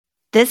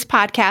This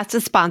podcast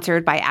is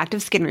sponsored by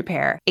Active Skin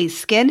Repair, a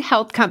skin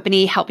health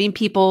company helping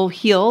people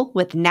heal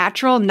with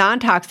natural,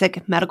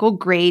 non-toxic,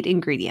 medical-grade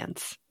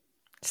ingredients.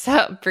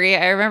 So, Brie,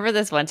 I remember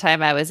this one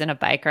time I was in a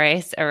bike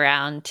race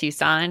around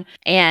Tucson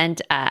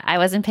and I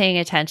wasn't paying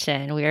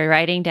attention. We were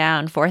riding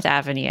down 4th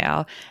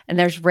Avenue and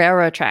there's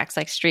railroad tracks,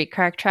 like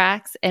streetcar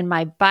tracks. And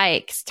my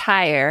bike's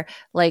tire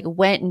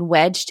went and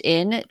wedged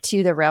in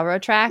to the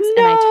railroad tracks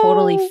and I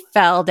totally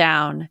fell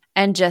down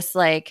and just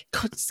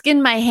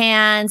skinned my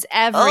hands,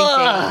 everything.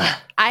 Ugh.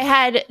 I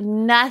had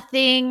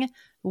nothing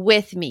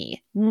with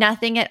me,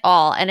 nothing at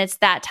all. And it's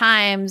that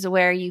times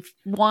where you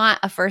want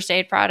a first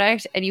aid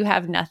product and you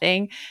have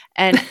nothing.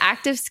 And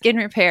Active Skin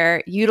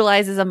Repair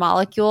utilizes a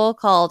molecule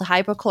called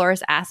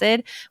hypochlorous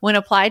acid. When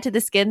applied to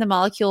the skin, the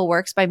molecule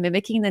works by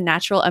mimicking the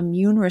natural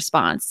immune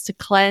response to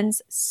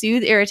cleanse,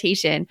 soothe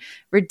irritation,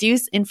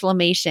 reduce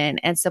inflammation,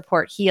 and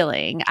support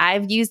healing.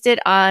 I've used it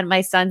on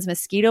my son's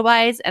mosquito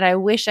bites, and I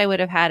wish I would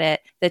have had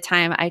it the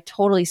time I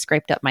totally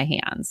scraped up my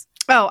hands.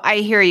 Oh, I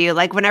hear you.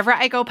 Whenever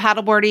I go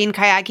paddleboarding,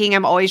 kayaking,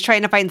 I'm always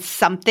trying to find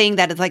something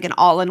that is an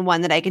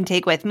all-in-one that I can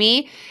take with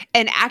me.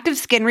 And Active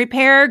Skin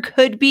Repair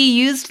could be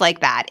used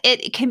like that.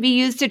 It can be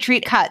used to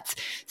treat cuts,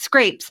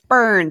 scrapes,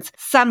 burns,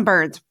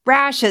 sunburns,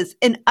 rashes,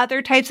 and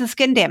other types of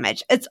skin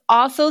damage. It's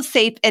also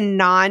safe and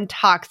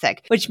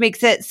non-toxic, which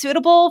makes it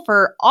suitable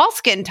for all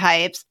skin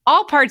types,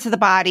 all parts of the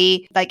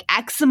body, like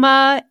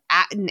eczema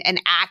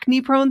and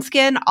acne-prone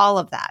skin, all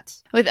of that.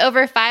 With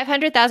over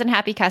 500,000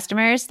 happy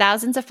customers,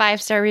 thousands of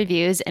 5-star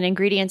reviews, and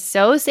ingredients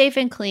so safe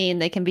and clean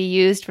they can be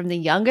used from the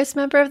youngest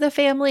member of the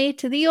family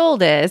to the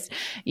oldest,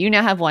 you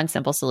now have one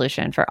simple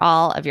solution for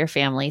all of your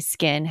family's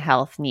skin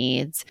health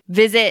needs.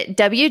 Visit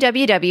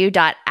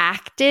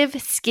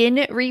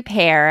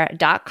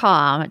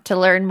www.activeskinrepair.com to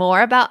learn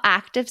more about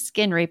Active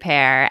Skin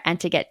Repair and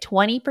to get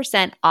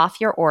 20%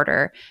 off your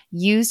order.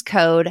 Use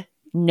code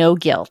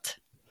NOGUILT.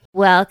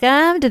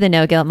 Welcome to the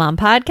No Guilt Mom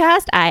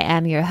Podcast. I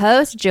am your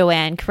host,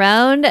 Joanne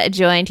Crone,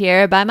 joined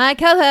here by my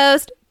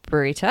co-host,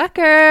 Brie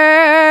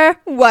Tucker.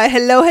 Why,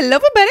 hello,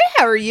 everybody.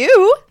 How are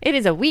you? It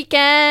is a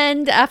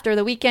weekend after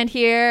the weekend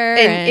here.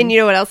 And you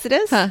know what else it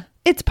is? Huh.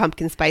 It's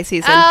pumpkin spice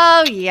season.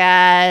 Oh,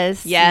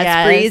 yes.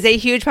 Bree is a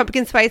huge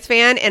pumpkin spice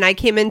fan, and I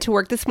came into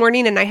work this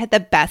morning and I had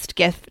the best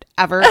gift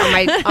ever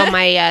on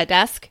my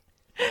desk.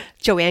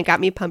 Joanne got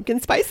me pumpkin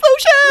spice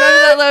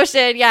lotion.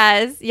 Lotion,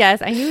 yes.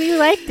 I knew you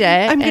liked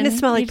it. I'm going to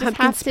smell like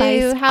pumpkin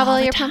spice. Have all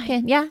your time.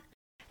 pumpkin. Yeah.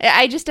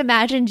 I just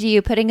imagined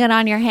you putting it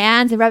on your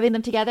hands and rubbing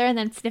them together and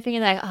then sniffing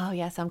it oh,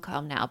 yes, I'm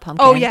calm now,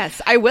 pumpkin. Oh,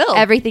 yes, I will.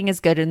 Everything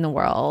is good in the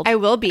world. I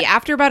will be.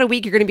 After about a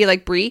week, you're going to be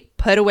like, Brie,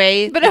 put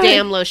away the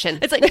damn lotion.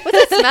 It's like,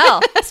 what's that smell?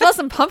 I smell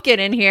some pumpkin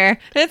in here.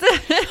 Oh,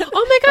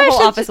 my gosh. The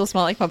whole office will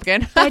smell like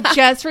pumpkin. That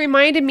just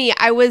reminded me.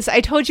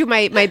 I told you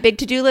my big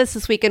to-do list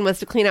this weekend was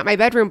to clean out my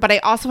bedroom, but I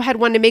also had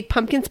one to make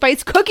pumpkin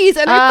spice cookies,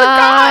 and I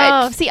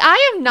forgot. See,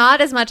 I am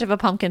not as much of a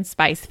pumpkin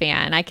spice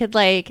fan. I could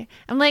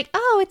I'm like,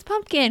 oh, it's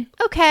pumpkin.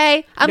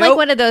 Okay. I'm like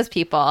one of those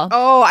people.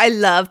 Oh, I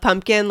love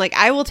pumpkin.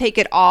 I will take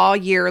it all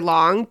year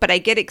long, but I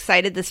get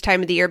excited this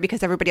time of the year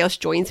because everybody else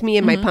joins me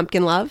in my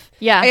pumpkin love.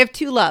 Yeah. I have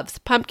 2 loves,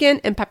 pumpkin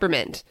and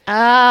peppermint.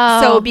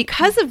 Oh. So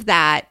because of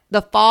that,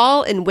 the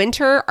fall and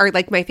winter are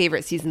my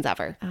favorite seasons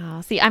ever.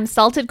 Oh, see, I'm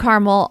salted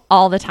caramel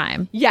all the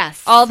time.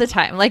 Yes. All the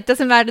time.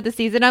 Doesn't matter the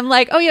season. I'm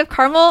like, oh, you have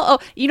caramel? Oh,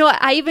 you know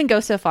what? I even go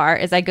so far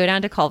as I go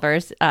down to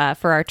Culver's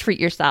for our treat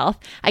yourself.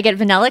 I get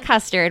vanilla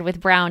custard with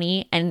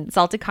brownie and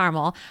salted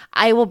caramel.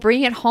 I will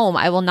bring it home.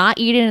 I will not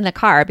eat it in the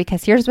car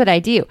because here's what I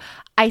do.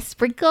 I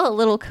sprinkle a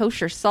little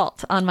kosher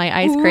salt on my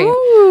ice cream.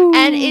 Ooh.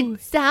 And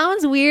it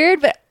sounds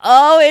weird, but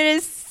it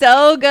is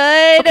so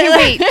good. Okay,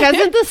 wait.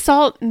 Doesn't the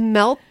salt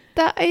melt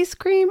the ice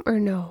cream or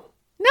no?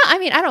 No, I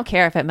mean, I don't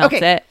care if it melts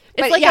it.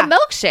 It's like a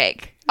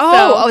milkshake.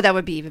 Oh, that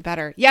would be even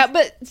better. Yeah,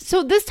 but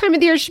so this time of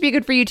the year should be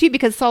good for you too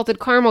because salted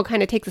caramel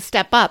kind of takes a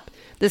step up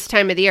this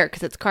time of the year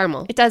because it's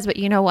caramel. It does, but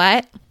you know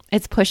what?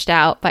 It's pushed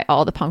out by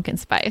all the pumpkin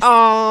spice.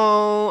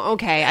 Oh,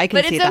 okay. I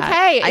can see that. But it's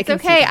okay. It's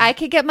okay. I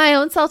could get my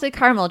own salted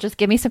caramel. Just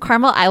give me some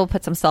caramel. I will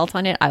put some salt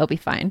on it. I will be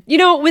fine. You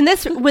know, when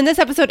this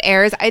episode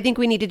airs, I think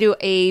we need to do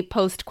a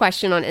post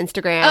question on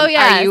Instagram. Oh,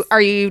 yes.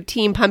 Are you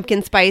team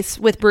pumpkin spice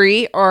with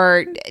Brie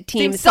or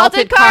team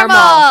salted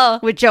caramel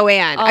with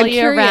Joanne? All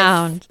year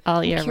round.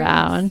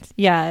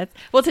 Yes.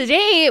 Well,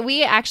 today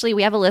we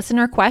have a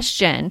listener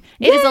question.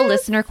 It is a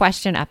listener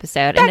question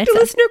episode. Back to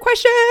listener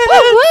question.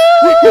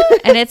 Woo-woo!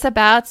 And it's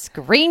about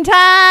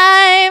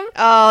Screentime.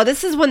 Oh,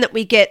 this is one that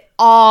we get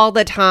all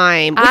the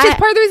time, which is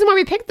part of the reason why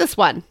we picked this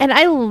one. And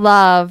I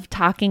love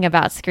talking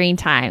about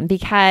Screentime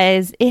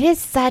because it is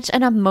such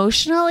an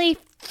emotionally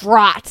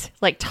fraught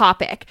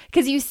topic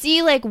because you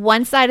see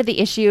one side of the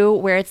issue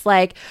where it's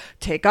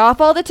take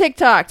off all the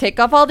TikTok, take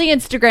off all the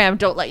Instagram,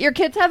 don't let your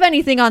kids have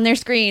anything on their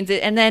screens,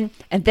 and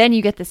then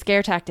you get the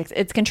scare tactics.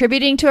 It's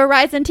contributing to a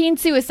rise in teen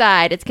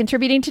suicide. It's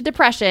contributing to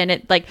depression.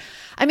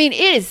 It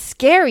is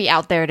scary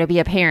out there to be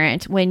a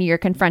parent when you're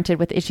confronted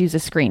with issues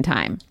of screen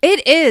time.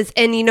 It is.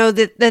 And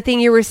the thing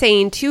you were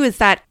saying too is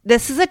that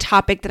this is a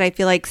topic that I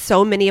feel like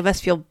so many of us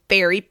feel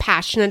very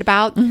passionate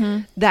about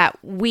that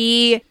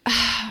we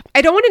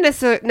I don't want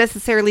to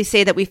necessarily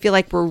say that we feel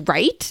like we're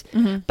right,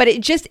 but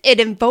it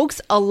invokes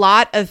a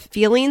lot of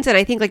feelings. And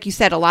I think, like you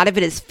said, a lot of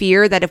it is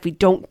fear that if we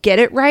don't get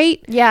it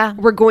right,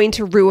 we're going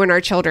to ruin our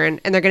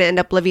children and they're going to end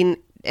up living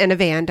in a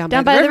van down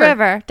by the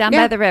river.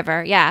 By the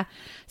river. Yeah.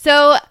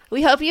 So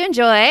we hope you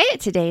enjoy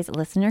today's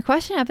listener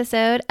question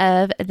episode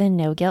of the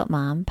No Guilt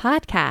Mom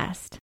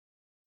podcast.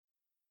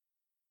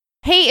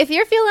 Hey, if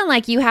you're feeling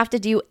like you have to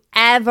do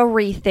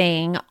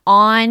everything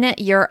on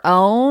your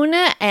own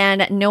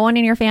and no one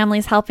in your family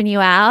is helping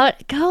you out,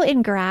 go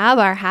and grab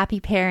our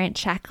Happy Parent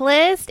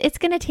Checklist. It's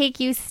going to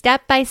take you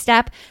step by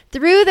step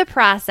through the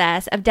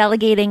process of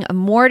delegating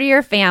more to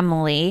your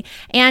family.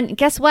 And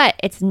guess what?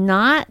 It's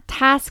not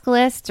task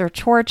lists or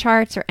chore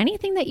charts or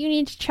anything that you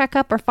need to check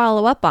up or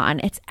follow up on.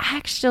 It's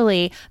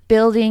actually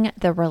building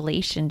the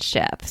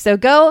relationship. So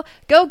go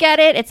get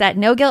it. It's at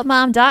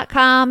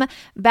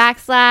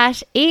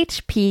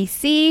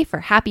noguiltmom.com/HPC for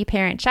Happy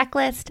Parent Checklist.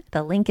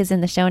 The link is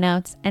in the show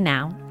notes. And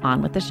now,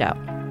 on with the show.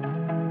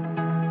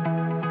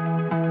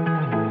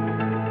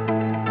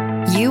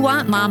 You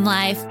want mom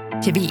life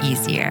to be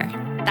easier.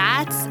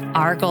 That's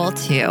our goal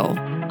too.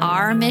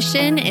 Our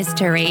mission is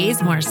to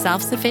raise more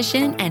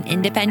self-sufficient and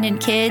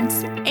independent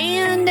kids,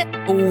 and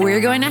we're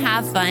going to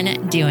have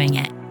fun doing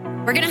it.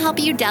 We're going to help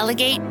you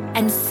delegate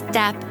and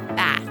step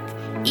back.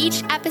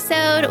 Each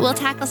episode will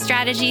tackle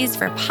strategies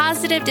for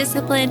positive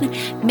discipline,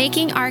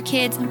 making our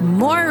kids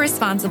more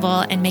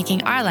responsible and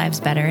making our lives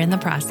better in the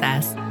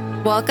process.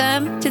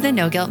 Welcome to the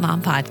No Guilt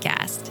Mom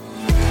podcast.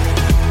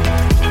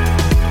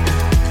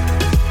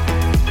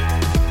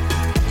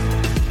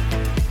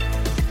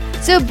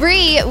 So,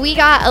 Bree, we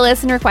got a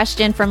listener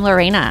question from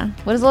Lorena.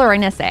 What does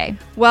Lorena say?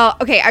 Well,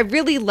 okay, I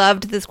really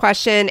loved this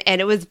question and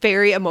it was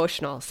very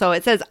emotional. So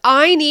it says,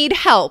 I need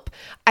help.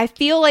 I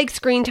feel like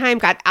screen time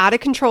got out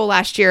of control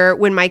last year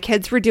when my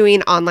kids were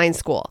doing online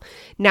school.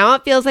 Now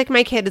it feels like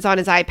my kid is on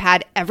his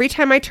iPad every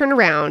time I turn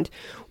around.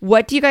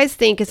 What do you guys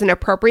think is an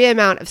appropriate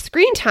amount of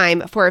screen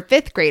time for a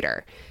 5th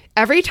grader?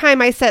 Every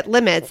time I set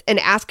limits and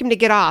ask him to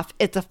get off,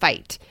 it's a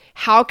fight.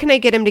 How can I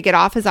get him to get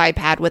off his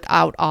iPad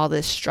without all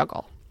this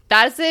struggle?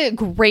 That's a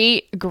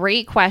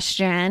great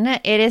question.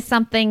 It is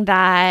something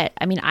that,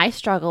 I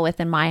struggle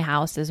with in my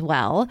house as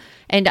well.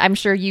 And I'm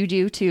sure you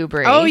do too,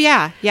 Brie. Oh,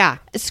 yeah.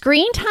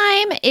 Screen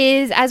time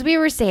is, as we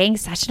were saying,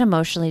 such an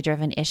emotionally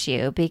driven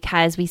issue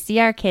because we see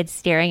our kids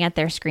staring at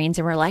their screens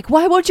and we're like,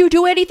 why won't you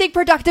do anything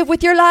productive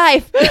with your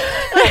life?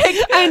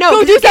 I know.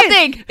 Go do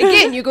something.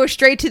 Again, you go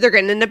straight to, they're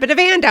going to end up in a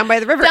van down by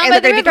the river. And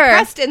they're going to get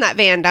depressed in that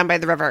van down by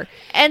the river.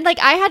 And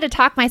I had to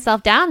talk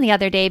myself down the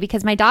other day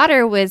because my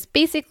daughter was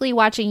basically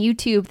watching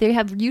YouTube. They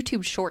have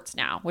YouTube shorts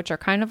now, which are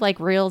kind of like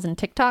reels and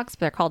TikToks, but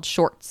they're called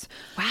shorts.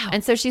 Wow.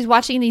 And so she's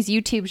watching these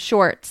YouTube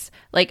shorts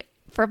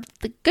for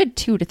the good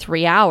 2 to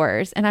 3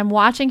 hours. And I'm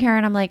watching her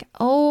and I'm like,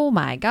 oh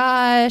my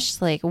gosh,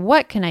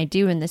 what can I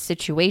do in this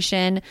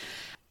situation?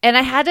 And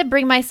I had to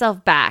bring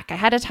myself back. I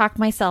had to talk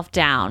myself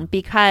down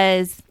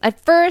because at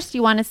first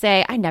you want to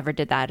say, I never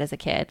did that as a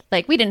kid.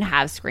 We didn't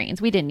have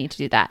screens. We didn't need to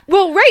do that.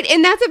 Well, right.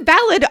 And that's a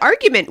valid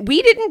argument.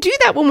 We didn't do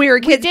that when we were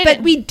kids,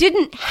 but we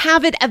didn't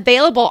have it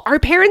available. Our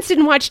parents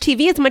didn't watch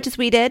TV as much as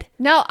we did.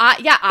 No,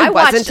 I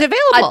watched a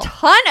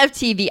ton of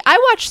TV.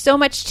 I watched so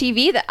much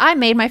TV that I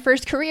made my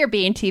first career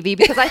being TV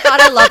because I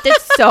thought I loved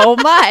it so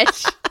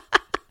much.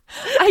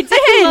 I did.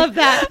 I love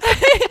that.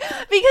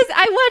 Because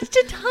I watched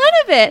a ton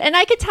of it and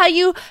I could tell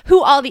you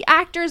who all the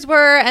actors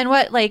were and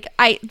what,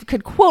 I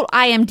could quote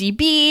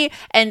IMDb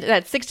and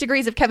that 6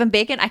 Degrees of Kevin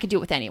Bacon. I could do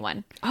it with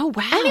anyone. Oh,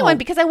 wow. Anyone,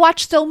 because I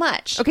watched so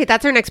much. Okay,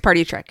 that's our next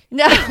party trick.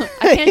 No,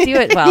 I can't do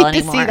it well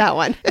anymore. To see that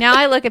one. Now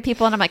I look at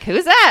people and I'm like,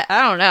 who's that?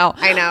 I don't know.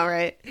 I know,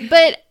 right?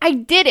 But I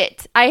did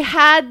it. I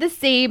had the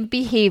same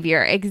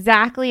behavior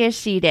exactly as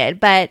she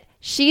did, but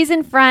she's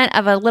in front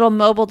of a little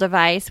mobile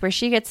device where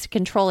she gets to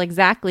control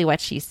exactly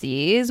what she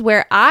sees,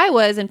 where I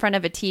was in front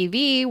of a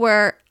TV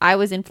where I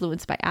was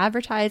influenced by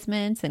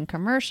advertisements and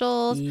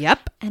commercials.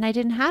 Yep. And I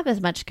didn't have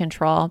as much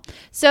control.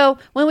 So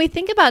when we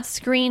think about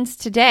screens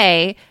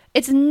today,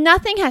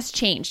 nothing has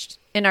changed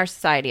in our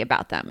society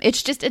about them.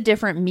 It's just a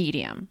different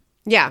medium.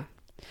 Yeah.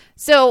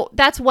 So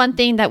that's one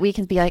thing that we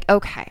can be like,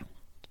 okay,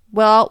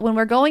 well, when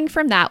we're going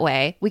from that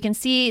way, we can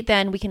see,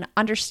 then we can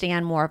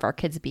understand more of our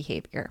kids'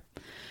 behavior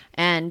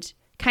and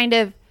kind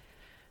of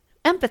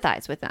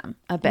empathize with them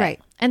a bit,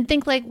 right, and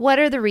think what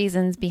are the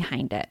reasons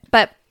behind it?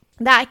 But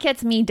that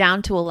gets me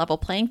down to a level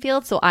playing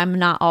field. So I'm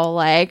not all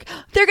like,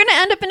 they're going to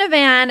end up in a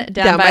van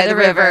down by the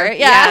river.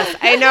 Yeah. Yes,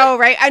 I know,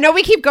 right? I know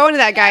we keep going to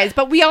that, guys,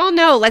 but we all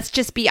know, let's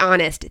just be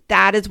honest.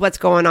 That is what's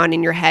going on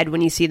in your head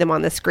when you see them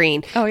on the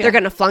screen. Oh, yeah. They're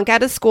going to flunk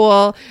out of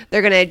school.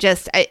 They're going to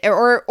just,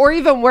 or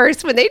even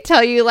worse, when they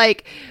tell you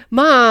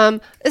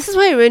Mom, this is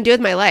what I want to do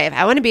with my life.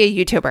 I want to be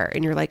a YouTuber.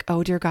 And you're like,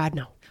 oh dear God,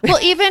 no. Well,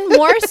 even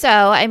more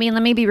so, let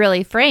me be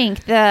really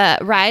frank, the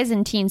rise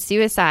in teen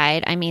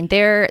suicide,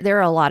 there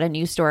are a lot of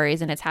news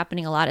stories and it's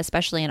happening a lot,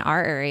 especially in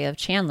our area of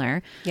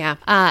Chandler. Yeah.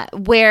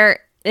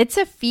 Where It's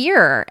a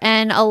fear.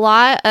 And a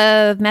lot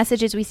of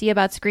messages we see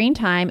about screen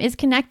time is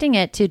connecting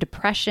it to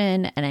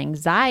depression and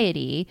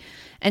anxiety.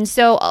 And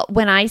so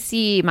when I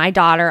see my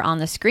daughter on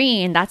the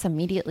screen, that's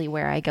immediately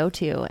where I go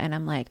to. And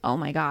I'm like, oh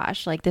my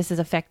gosh, like this is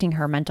affecting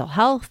her mental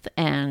health.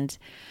 And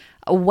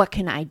what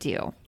can I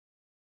do?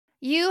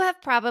 You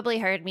have probably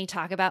heard me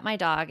talk about my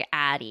dog,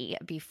 Addie,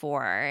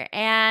 before.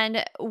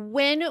 And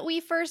when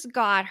we first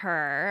got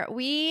her,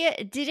 we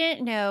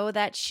didn't know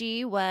that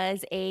she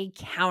was a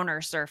counter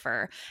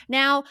surfer.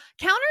 Now,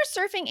 counter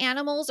surfing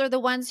animals are the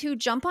ones who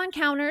jump on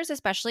counters,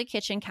 especially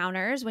kitchen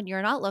counters, when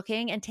you're not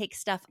looking and take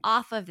stuff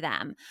off of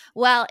them.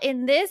 Well,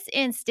 in this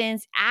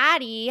instance,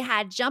 Addie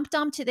had jumped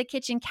onto the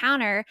kitchen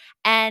counter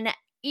and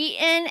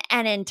eaten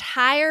an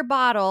entire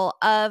bottle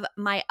of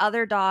my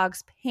other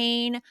dog's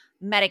pain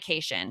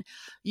medication.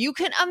 You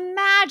can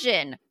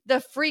imagine the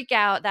freak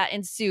out that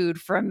ensued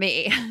from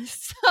me.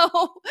 So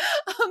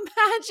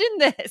imagine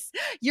this.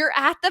 You're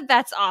at the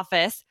vet's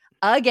office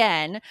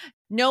again,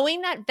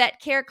 knowing that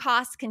vet care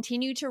costs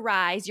continue to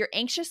rise. You're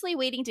anxiously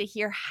waiting to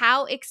hear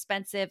how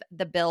expensive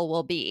the bill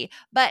will be.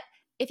 But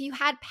if you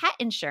had pet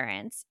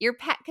insurance, your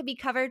pet could be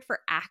covered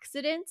for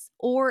accidents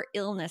or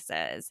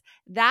illnesses.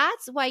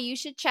 That's why you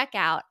should check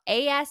out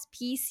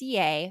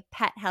ASPCA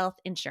Pet Health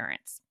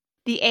Insurance.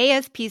 The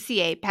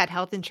ASPCA Pet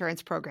Health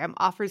Insurance Program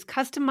offers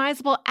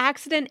customizable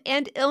accident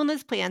and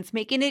illness plans,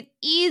 making it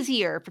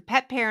easier for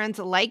pet parents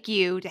like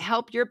you to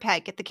help your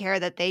pet get the care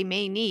that they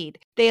may need.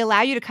 They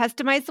allow you to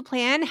customize the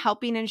plan,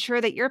 helping ensure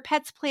that your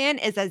pet's plan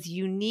is as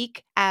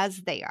unique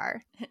as they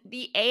are.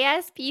 The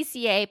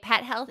ASPCA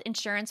Pet Health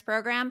Insurance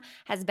Program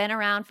has been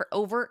around for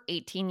over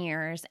 18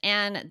 years,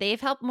 and they've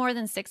helped more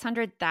than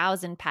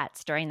 600,000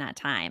 pets during that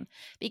time.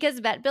 Because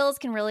vet bills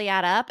can really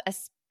add up,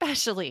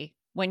 especially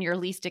when you're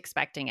least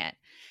expecting it.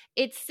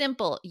 It's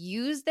simple.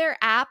 Use their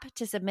app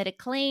to submit a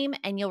claim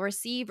and you'll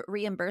receive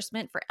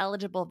reimbursement for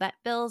eligible vet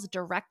bills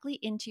directly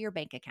into your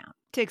bank account.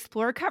 To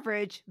explore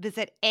coverage,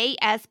 visit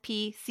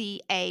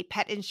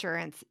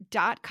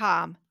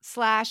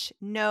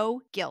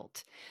aspcapetinsurance.com/no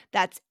guilt.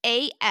 That's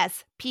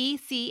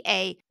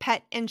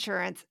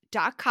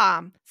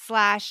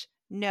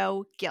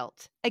aspcapetinsurance.com/no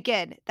guilt.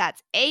 Again,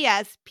 that's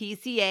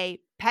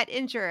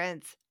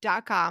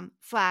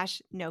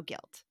aspcapetinsurance.com/no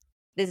guilt.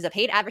 This is a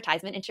paid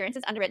advertisement. Insurance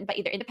is underwritten by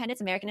either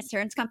Independence American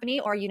Insurance Company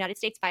or United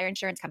States Fire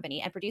Insurance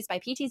Company and produced by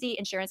PTZ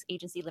Insurance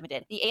Agency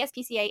Limited. The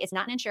ASPCA is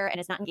not an insurer and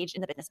is not engaged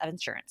in the business of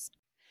insurance.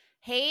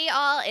 Hey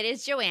all, it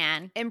is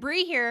Joanne. And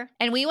Bree here.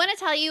 And we want to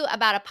tell you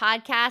about a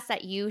podcast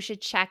that you should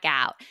check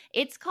out.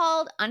 It's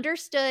called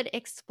Understood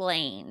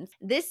Explains.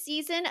 This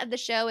season of the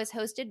show is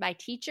hosted by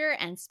teacher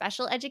and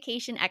special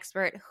education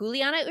expert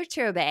Juliana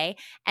Urturbe,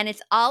 and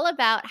it's all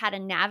about how to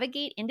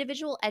navigate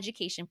individual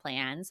education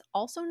plans,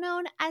 also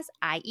known as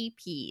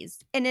IEPs.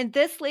 And in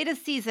this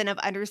latest season of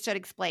Understood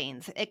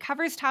Explains, it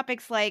covers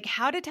topics like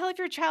how to tell if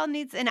your child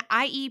needs an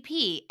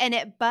IEP, and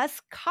it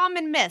busts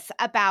common myths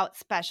about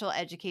special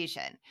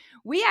education.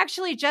 We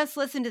actually just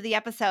listened to the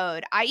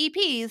episode,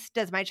 IEPs,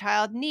 Does My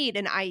Child Need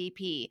an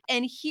IEP?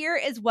 And here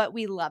is what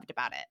we loved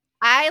about it.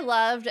 I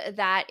loved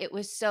that it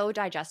was so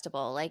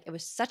digestible. Like, it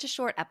was such a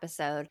short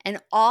episode,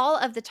 and all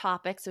of the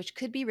topics, which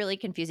could be really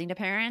confusing to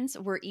parents,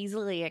 were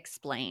easily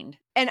explained.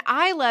 And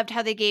I loved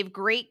how they gave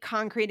great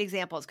concrete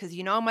examples because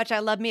you know how much I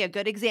love me a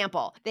good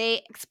example.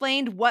 They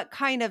explained what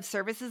kind of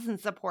services and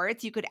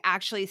supports you could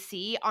actually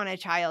see on a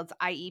child's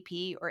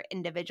IEP or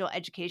individual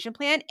education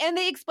plan. And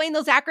they explained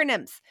those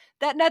acronyms.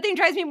 That nothing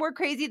drives me more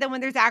crazy than when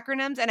there's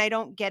acronyms and I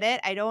don't get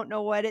it. I don't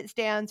know what it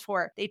stands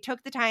for. They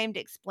took the time to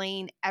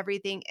explain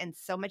everything in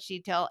so much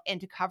detail and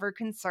to cover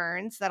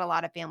concerns that a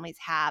lot of families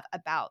have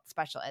about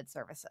special ed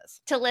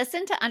services. To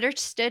listen to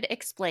Understood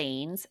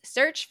Explains,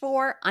 search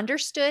for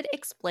Understood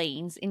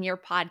Explains in your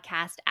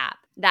podcast app.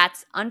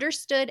 That's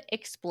Understood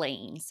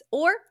Explains,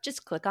 or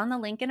just click on the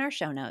link in our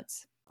show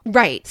notes.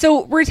 Right.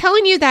 So we're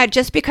telling you that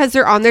just because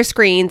they're on their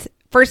screens,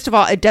 first of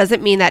all, it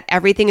doesn't mean that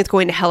everything is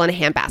going to hell in a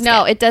handbasket.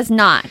 No, it does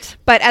not.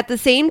 But at the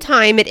same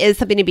time, it is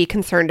something to be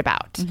concerned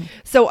about. Mm-hmm.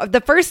 So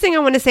the first thing I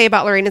want to say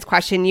about Lorena's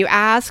question, you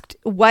asked,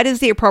 what is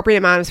the appropriate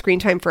amount of screen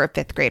time for a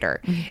fifth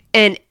grader? Mm-hmm.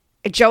 And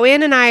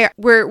Joanne and I,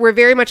 we're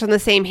very much on the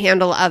same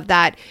handle of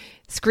that.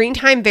 Screen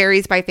time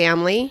varies by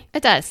family.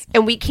 It does.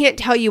 And we can't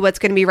tell you what's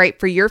going to be right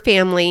for your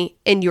family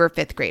and your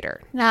fifth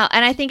grader. No,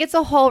 and I think it's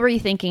a whole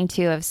rethinking,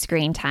 too, of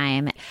screen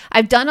time.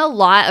 I've done a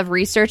lot of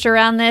research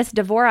around this.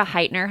 Devorah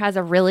Heitner has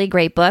a really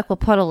great book. We'll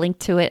put a link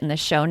to it in the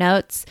show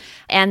notes.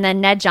 And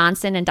then Ned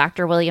Johnson and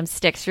Dr. William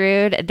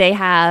Stixrud, they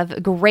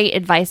have great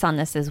advice on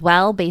this as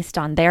well based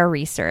on their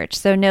research.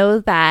 So know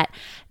that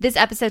this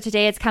episode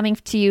today is coming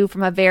to you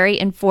from a very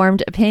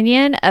informed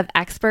opinion of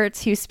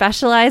experts who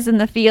specialize in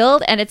the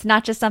field, and it's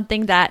not just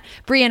something that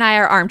Bree and I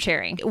are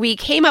armchairing. We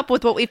came up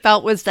with what we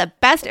felt was the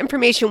best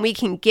information we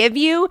can give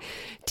you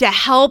to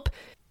help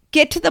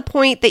get to the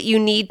point that you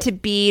need to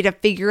be to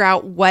figure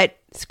out what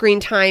screen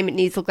time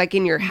needs to look like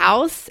in your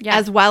house,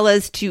 as well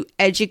as to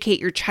educate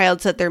your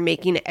child so that they're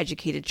making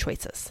educated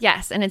choices.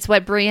 Yes, and it's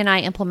what Brie and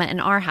I implement in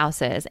our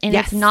houses. And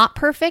it's not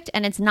perfect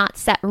and it's not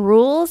set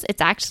rules.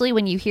 It's actually,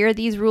 when you hear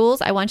these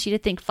rules, I want you to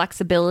think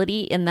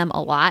flexibility in them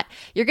a lot.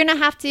 You're going to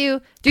have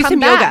to do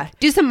some yoga.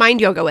 Do some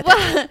mind yoga with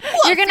it.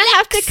 You're going to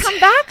have to come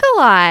back a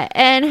lot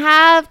and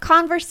have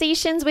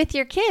conversations with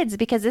your kids,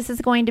 because this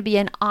is going to be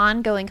an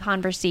ongoing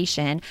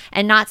conversation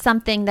and not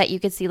something that you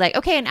could see like,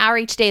 okay, an hour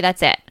each day,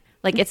 that's it.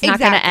 Like, it's not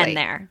going to end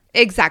there.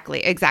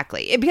 Exactly.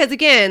 Because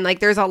again,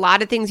 like, there's a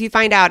lot of things you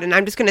find out, and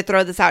I'm just going to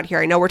throw this out here.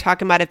 I know we're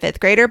talking about a 5th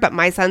grader, but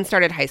my son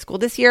started high school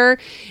this year,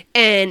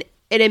 and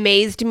it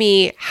amazed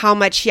me how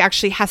much he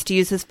actually has to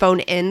use his phone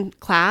in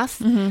class.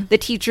 The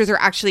teachers are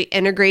actually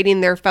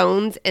integrating their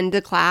phones into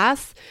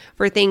class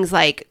for things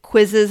like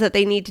quizzes that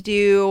they need to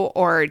do,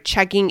 or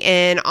checking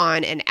in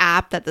on an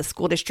app that the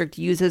school district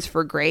uses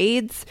for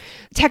grades.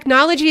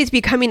 Technology is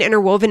becoming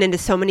interwoven into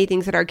so many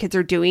things that our kids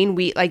are doing.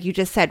 We, like you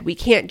just said, we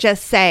can't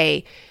just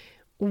say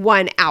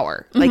 1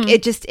 hour. Like,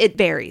 it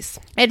varies.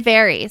 It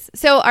varies.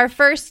 So our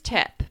first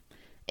tip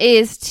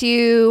is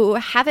to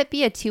have it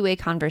be a two-way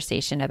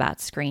conversation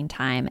about screen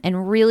time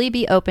and really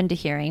be open to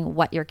hearing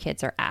what your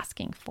kids are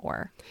asking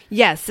for.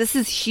 Yes, this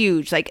is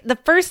huge. Like, the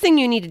first thing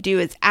you need to do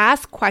is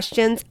ask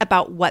questions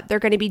about what they're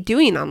going to be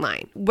doing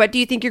online. What do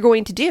you think you're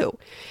going to do?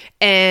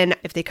 And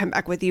if they come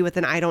back with you with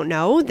an I don't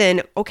know,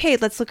 then okay,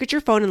 let's look at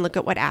your phone and look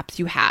at what apps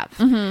you have.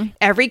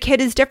 Every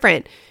kid is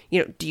different.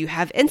 You know, do you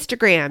have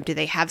Instagram? Do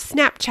they have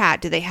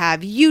Snapchat? Do they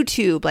have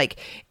YouTube? Like,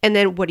 and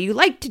then what do you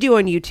like to do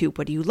on YouTube?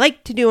 What do you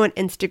like to do on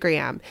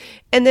Instagram?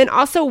 And then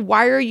also,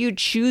 why are you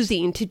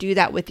choosing to do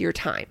that with your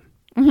time?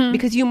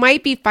 Because you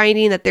might be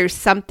finding that there's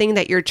something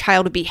that your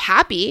child would be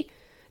happy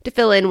to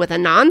fill in with a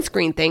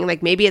non-screen thing.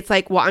 Like, maybe it's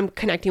like, well, I'm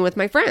connecting with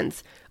my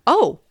friends.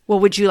 Oh, well,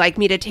 would you like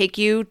me to take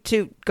you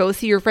to go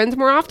see your friends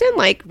more often?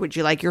 Like, would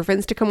you like your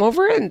friends to come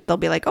over? And they'll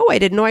be like, oh, I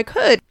didn't know I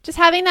could. Just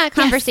having that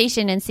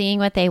conversation and seeing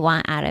what they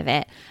want out of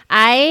it.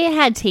 I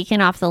had taken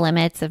off the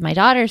limits of my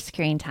daughter's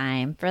screen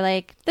time for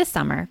like this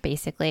summer,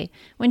 basically,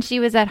 when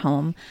she was at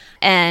home.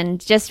 And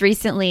just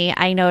recently,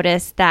 I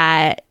noticed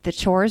that the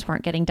chores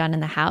weren't getting done in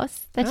the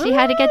house that she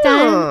had to get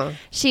done.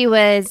 She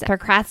was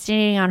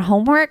procrastinating on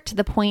homework to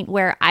the point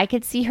where I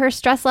could see her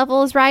stress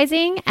levels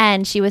rising,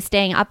 and she was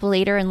staying up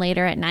later and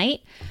later at night.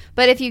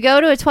 But if you go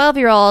to a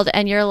 12-year-old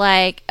and you're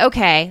like,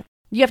 okay,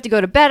 you have to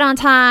go to bed on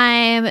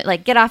time,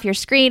 like, get off your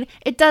screen,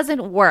 it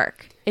doesn't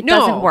work. It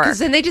doesn't work. Because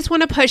then they just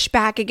want to push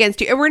back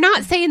against you. And we're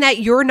not saying that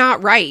you're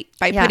not right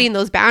by putting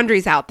those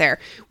boundaries out there.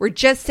 We're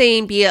just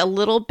saying be a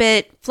little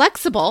bit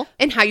flexible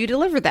in how you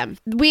deliver them.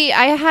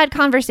 I had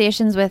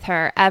conversations with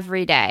her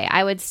every day.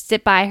 I would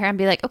sit by her and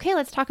be like, okay,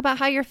 let's talk about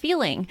how you're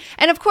feeling.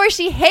 And of course,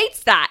 she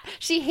hates that.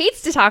 She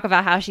hates to talk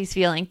about how she's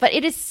feeling. But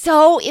it is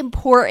so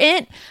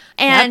important.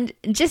 And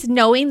just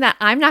knowing that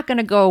I'm not going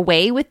to go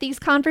away with these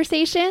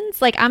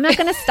conversations, like, I'm not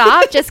going to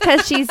stop just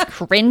because she's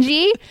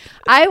cringy.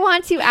 I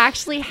want to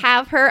actually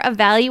have her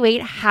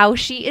evaluate how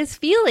she is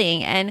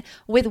feeling and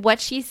with what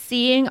she's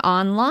seeing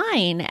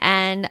online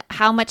and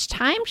how much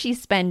time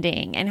she's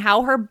spending and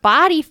how her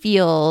body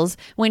feels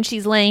when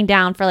she's laying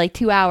down for like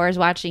 2 hours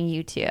watching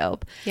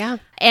YouTube. Yeah.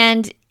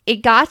 And it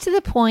got to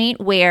the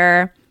point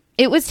where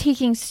it was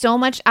taking so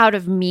much out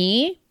of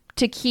me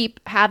to keep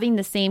having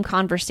the same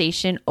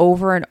conversation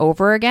over and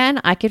over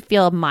again. I could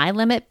feel my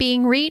limit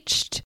being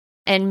reached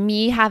and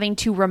me having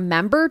to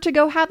remember to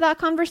go have that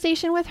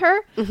conversation with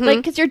her. Like,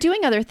 because you're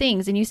doing other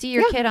things and you see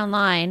your kid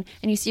online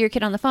and you see your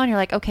kid on the phone. You're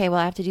like, okay, well,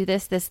 I have to do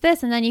this, this,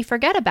 this. And then you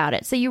forget about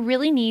it. So you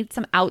really need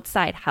some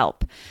outside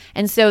help.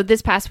 And so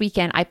this past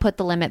weekend, I put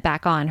the limit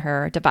back on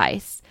her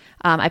device.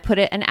 I put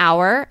it an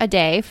hour a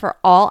day for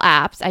all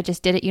apps. I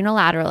just did it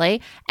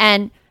unilaterally.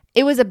 And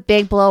it was a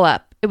big blow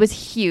up. It was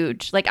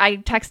huge. Like, I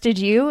texted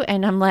you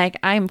and I'm like,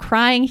 I'm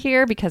crying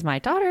here because my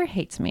daughter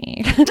hates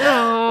me. But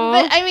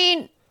I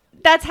mean,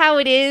 that's how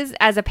it is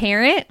as a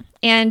parent.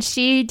 And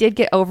she did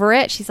get over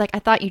it. She's like, I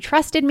thought you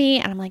trusted me.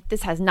 And I'm like,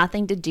 this has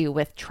nothing to do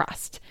with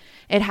trust.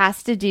 It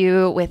has to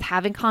do with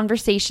having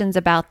conversations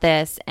about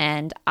this.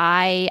 And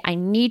I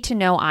need to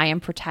know I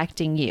am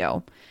protecting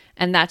you.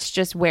 And that's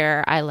just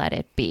where I let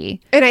it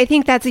be. And I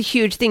think that's a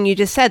huge thing you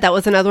just said. That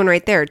was another one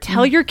right there.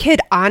 Tell your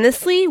kid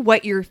honestly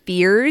what your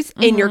fears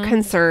and your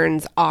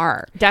concerns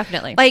are.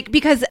 Definitely. Like,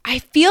 because I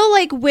feel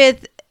like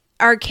with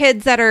our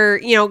kids that are,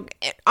 you know,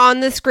 on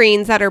the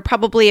screens that are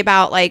probably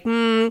about like,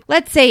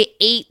 let's say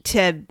 8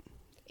 to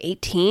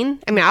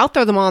 18. I mean, I'll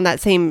throw them all in that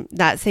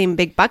same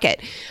big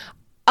bucket.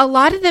 A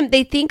lot of them,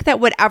 they think that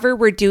whatever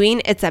we're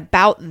doing, it's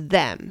about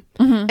them.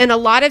 And a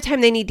lot of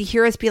time they need to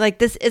hear us be like,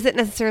 this isn't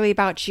necessarily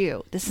about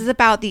you. This is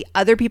about the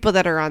other people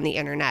that are on the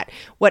internet,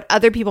 what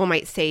other people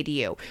might say to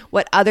you,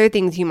 what other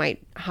things you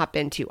might hop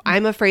into.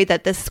 I'm afraid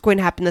that this is going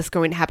to happen, this is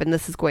going to happen,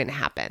 this is going to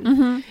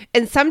happen.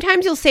 And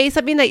sometimes you'll say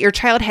something that your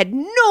child had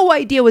no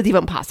idea was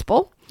even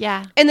possible.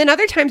 Yeah. And then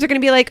other times they're going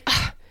to be like,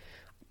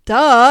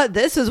 duh,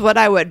 this is what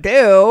I would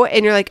do.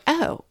 And you're like,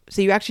 oh,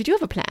 so you actually do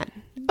have a plan.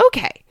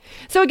 Okay.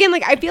 So again,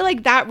 like I feel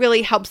like that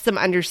really helps them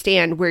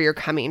understand where you're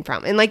coming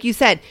from. And like you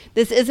said,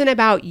 this isn't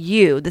about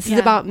you. This is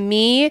about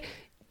me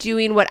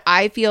doing what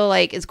I feel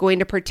like is going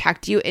to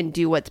protect you and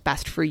do what's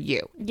best for you.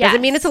 Yes.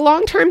 Doesn't mean it's a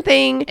long-term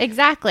thing.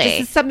 Exactly.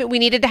 This is something we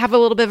needed to have a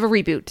little bit of a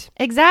reboot.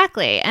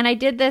 Exactly. And I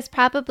did this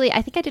I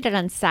think I did it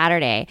on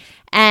Saturday.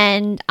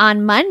 And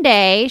on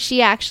Monday,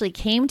 she actually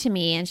came to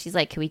me and she's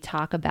like, can we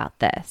talk about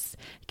this?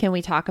 Can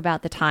we talk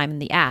about the time in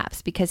the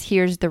apps? Because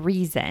here's the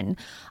reason.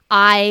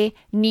 I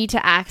need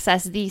to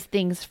access these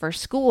things for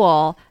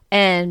school.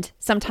 And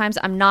sometimes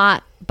I'm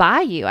not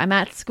by you. I'm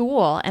at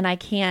school and I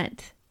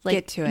can't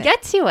get to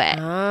it.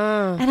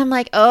 Oh. And I'm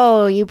like,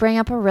 oh, you bring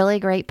up a really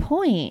great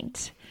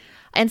point.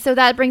 And so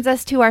that brings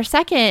us to our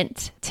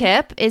second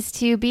tip is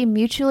to be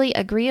mutually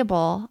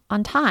agreeable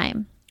on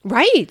time.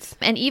 Right.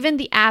 And even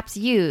the apps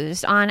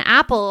used on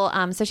Apple,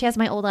 so she has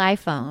my old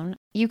iPhone,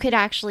 you could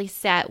actually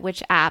set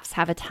which apps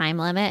have a time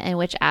limit and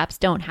which apps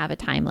don't have a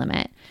time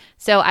limit.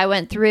 So I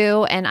went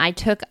through and I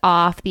took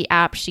off the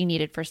apps she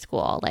needed for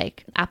school,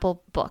 like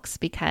Apple Books,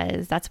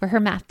 because that's where her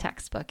math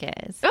textbook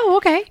is. Oh,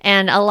 okay.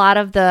 And a lot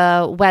of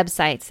the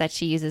websites that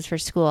she uses for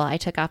school, I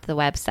took off the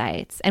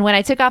websites. And when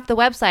I took off the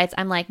websites,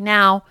 I'm like,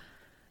 now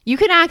you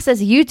can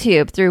access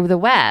YouTube through the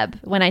web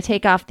when I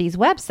take off these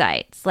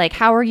websites. Like,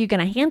 how are you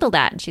going to handle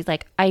that? And she's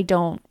like, I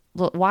don't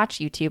watch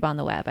YouTube on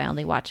the web. I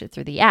only watch it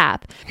through the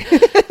app.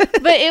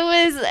 But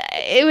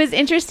it was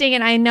interesting.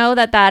 And I know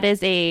that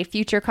is a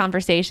future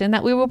conversation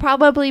that we will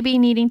probably be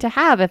needing to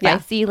have if I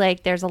see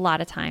like there's a lot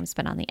of time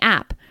spent on the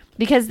app.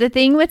 Because the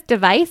thing with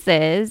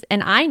devices,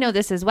 and I know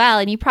this as well,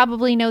 and you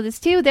probably know this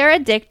too, they're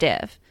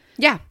addictive.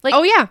 Yeah. Like,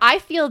 I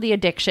feel the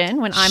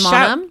addiction when I'm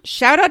on them.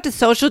 Shout out to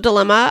Social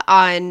Dilemma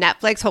on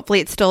Netflix.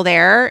 Hopefully it's still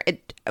there.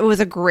 It was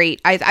a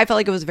great, I felt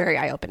like it was very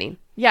eye-opening.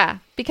 Yeah,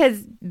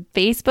 because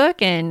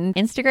Facebook and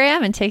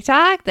Instagram and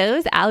TikTok,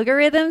 those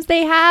algorithms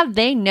they have,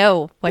 they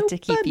know what to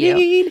keep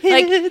you.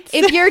 Like,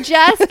 if you're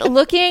just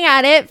looking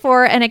at it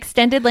for an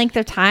extended length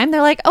of time,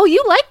 they're like, oh,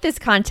 you like this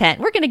content.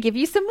 We're going to give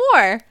you some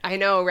more. I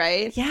know,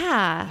 right?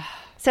 Yeah.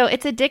 So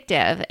it's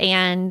addictive.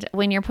 And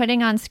when you're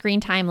putting on screen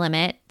time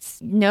limits,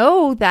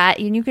 know that,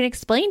 and you can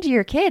explain to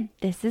your kid,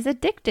 this is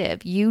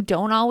addictive. You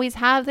don't always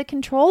have the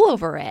control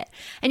over it.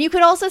 And you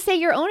could also say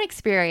your own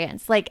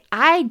experience. Like,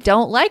 I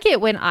don't like it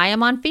when I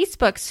am on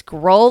Facebook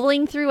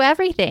scrolling through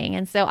everything.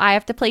 And so I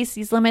have to place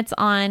these limits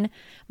on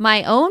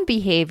my own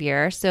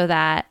behavior so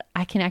that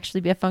I can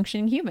actually be a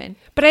functioning human.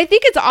 But I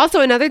think it's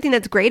also another thing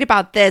that's great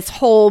about this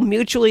whole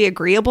mutually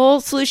agreeable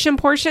solution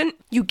portion.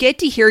 You get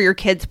to hear your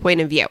kid's point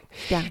of view.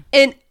 Yeah.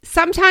 And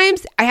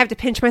sometimes I have to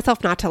pinch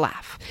myself not to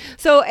laugh.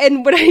 So,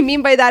 and what I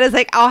mean by that is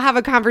like, I'll have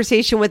a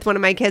conversation with one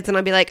of my kids and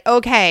I'll be like,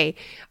 okay,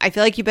 I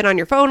feel like you've been on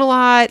your phone a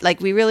lot.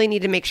 Like, we really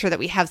need to make sure that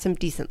we have some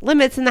decent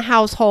limits in the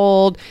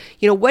household.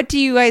 You know, what do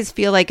you guys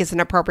feel like is an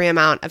appropriate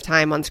amount of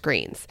time on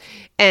screens?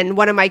 And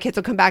one of my kids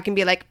will come back and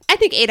be like, I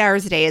think 8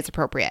 hours a day is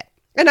appropriate.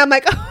 And I'm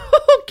like,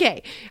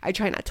 okay. I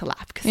try not to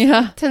laugh because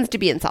it tends to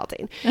be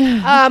insulting.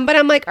 But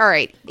I'm like, all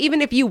right,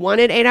 even if you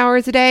wanted 8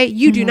 hours a day,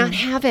 you do not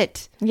have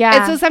it. Yeah.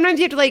 And so sometimes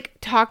you have to like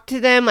talk to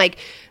them, like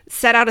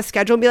set out a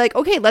schedule and be like,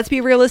 okay, let's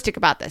be realistic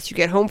about this. You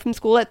get home from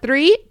school at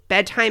 3,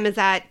 bedtime is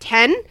at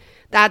 10.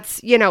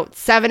 That's,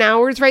 7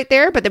 hours right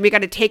there. But then we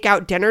got to take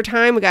out dinner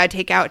time. We got to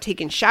take out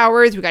taking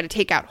showers. We got to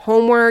take out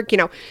homework,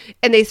 and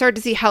they start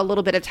to see how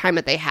little bit of time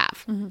that they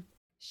have. Mm-hmm.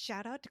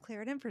 Shout out to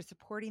Claritin for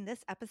supporting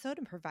this episode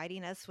and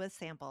providing us with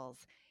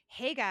samples.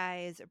 Hey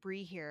guys,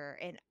 Bree here,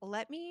 and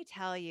let me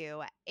tell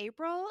you,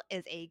 April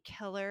is a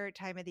killer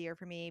time of the year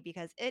for me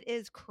because it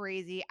is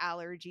crazy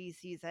allergy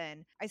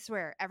season. I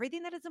swear,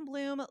 everything that is in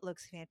bloom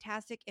looks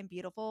fantastic and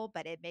beautiful,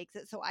 but it makes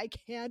it so I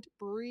can't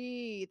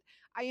breathe.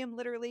 I am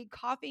literally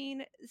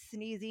coughing,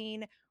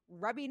 sneezing,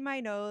 rubbing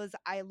my nose.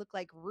 I look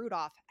like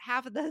Rudolph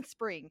half of the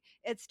spring.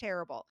 It's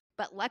terrible.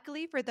 But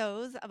luckily for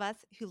those of us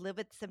who live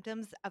with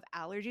symptoms of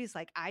allergies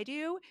like I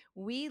do,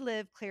 we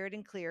live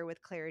Claritin Clear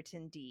with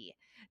Claritin D.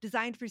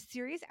 Designed for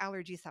serious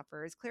allergy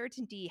sufferers,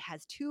 Claritin D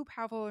has 2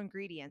 powerful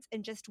ingredients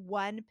in just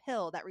one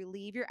pill that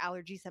relieve your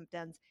allergy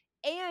symptoms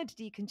and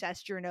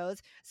decongest your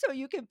nose so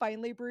you can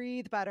finally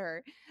breathe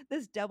better.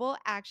 This double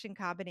action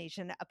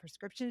combination of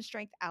prescription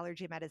strength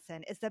allergy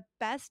medicine is the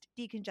best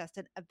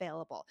decongestant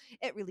available.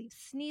 It relieves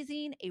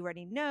sneezing, a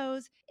runny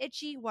nose,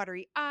 itchy,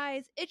 watery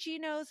eyes, itchy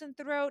nose and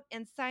throat,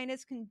 and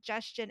sinus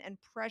congestion and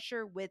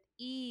pressure with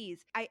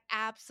ease. I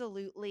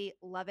absolutely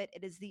love it.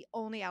 It is the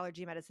only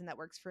allergy medicine that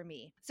works for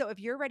me. So if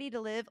you're ready to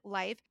live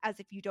life as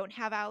if you don't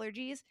have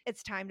allergies,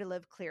 it's time to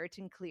live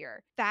Claritin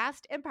Clear.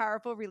 Fast and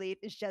powerful relief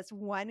is just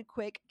one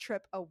quick trip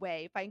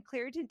away. Find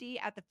Claritin D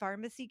at the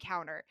pharmacy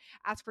counter.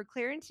 Ask for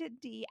Claritin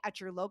D at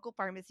your local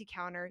pharmacy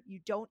counter. You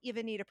don't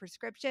even need a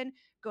prescription.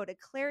 Go to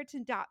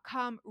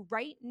Claritin.com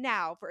right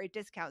now for a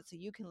discount so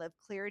you can live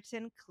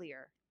Claritin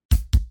Clear.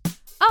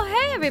 Oh,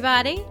 hey,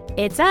 everybody.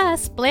 It's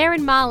us, Blair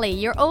and Molly,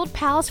 your old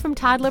pals from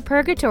Toddler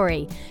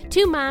Purgatory.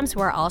 2 moms who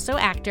are also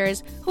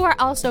actors, who are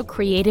also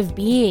creative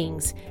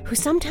beings, who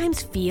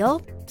sometimes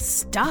feel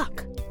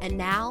stuck. And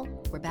now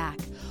we're back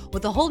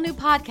with a whole new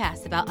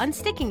podcast about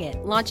unsticking it,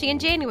 launching in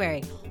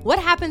January. What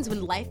happens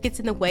when life gets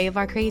in the way of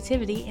our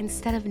creativity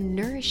instead of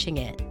nourishing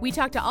it? We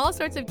talk to all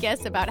sorts of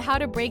guests about how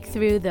to break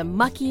through the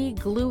mucky,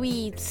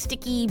 gluey,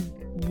 sticky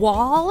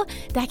wall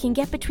that can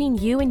get between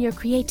you and your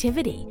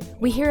creativity.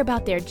 We hear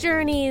about their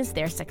journeys,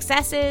 their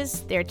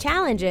successes, their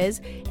challenges,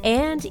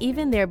 and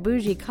even their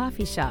bougie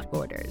coffee shop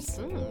orders.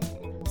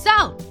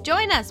 So,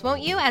 join us,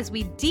 won't you, as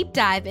we deep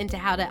dive into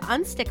how to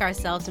unstick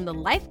ourselves from the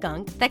life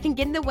gunk that can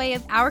get in the way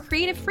of our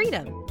creative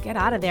freedom. Get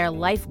out of there,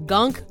 life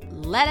gunk.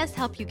 Let us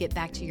help you get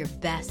back to your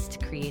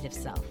best creative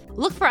self.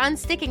 Look for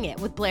Unsticking It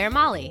with Blair and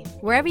Molly,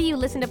 wherever you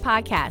listen to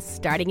podcasts,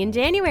 starting in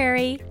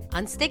January.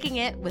 Unsticking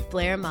It with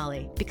Blair and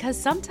Molly, because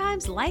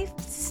sometimes life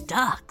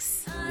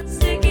sucks.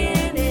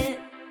 Unsticking it.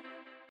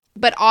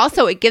 But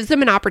also it gives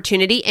them an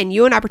opportunity and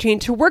you an opportunity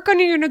to work on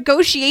your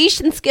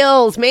negotiation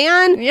skills,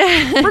 man.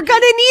 Yeah. We're going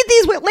to need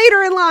these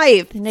later in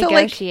life.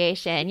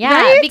 Negotiation. Yeah.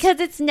 right? Because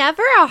it's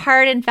never a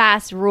hard and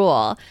fast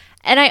rule.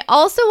 And I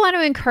also want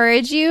to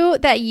encourage you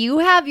that you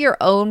have your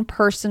own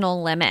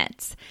personal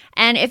limits.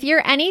 And if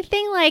you're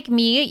anything like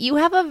me, you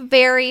have a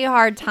very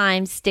hard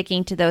time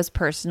sticking to those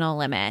personal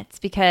limits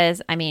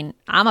because, I mean,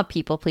 I'm a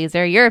people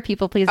pleaser. You're a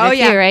people pleaser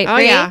too, right? Oh,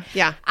 Bree? yeah.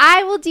 Yeah.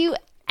 I will do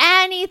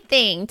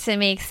anything to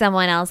make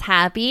someone else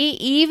happy,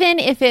 even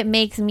if it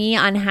makes me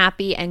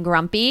unhappy and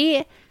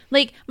grumpy.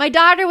 Like, my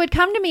daughter would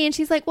come to me and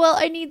she's like, well,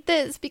 I need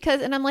this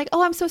because, and I'm like,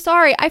 oh, I'm so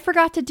sorry. I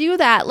forgot to do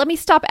that. Let me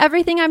stop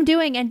everything I'm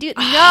doing and do,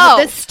 no.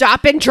 This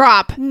stop and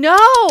drop. No,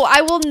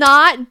 I will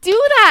not do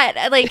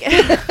that. Like,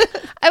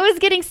 I was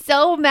getting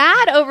so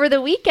mad over the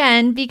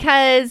weekend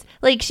because,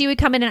 like, she would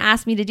come in and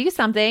ask me to do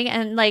something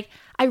and, like,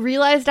 I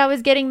realized I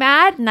was getting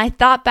mad and I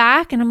thought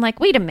back and I'm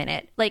like, wait a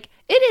minute. Like,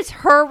 it is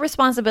her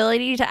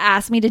responsibility to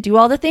ask me to do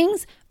all the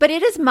things, but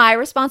it is my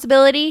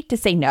responsibility to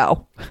say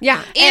no.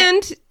 Yeah.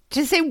 And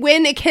to say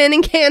when it can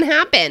and can't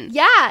happen.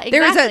 Yeah,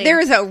 exactly.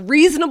 There is a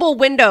reasonable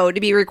window to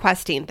be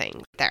requesting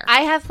things there.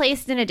 I have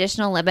placed an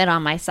additional limit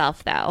on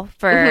myself, though,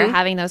 for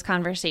having those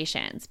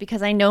conversations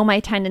because I know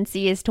my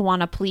tendency is to want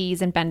to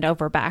please and bend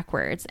over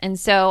backwards. And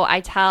so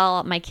I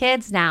tell my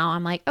kids now,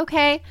 I'm like,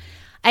 okay,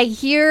 I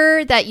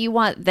hear that you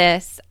want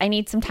this. I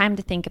need some time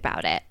to think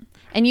about it.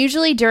 And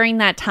usually during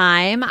that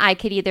time, I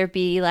could either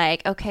be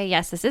like, okay,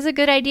 yes, this is a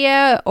good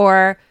idea,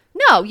 or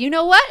no, you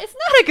know what? It's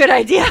not a good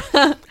idea.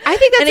 I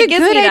think that's a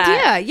good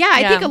idea. Yeah,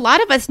 I think a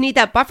lot of us need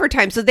that buffer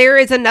time. So there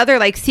is another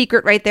like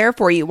secret right there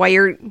for you while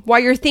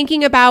you're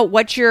thinking about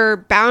what your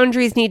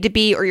boundaries need to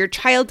be, or your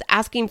child's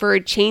asking for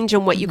a change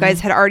in what you guys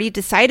had already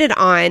decided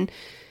on.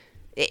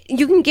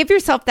 You can give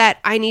yourself that,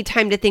 I need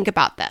time to think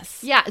about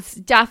this. Yes,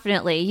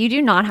 definitely. You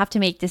do not have to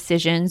make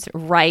decisions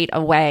right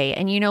away.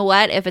 And you know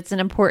what? If it's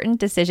an important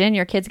decision,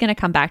 your kid's going to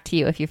come back to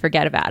you if you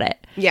forget about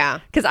it. Yeah.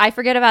 Because I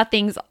forget about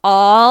things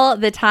all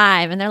the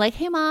time. And they're like,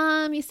 hey,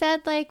 Mom, you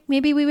said like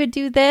maybe we would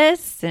do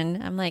this.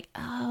 And I'm like,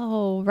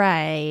 oh,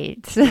 right.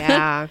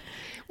 Yeah.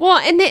 Well,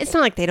 and it's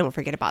not like they don't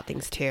forget about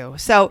things too.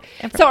 So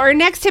our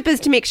next tip is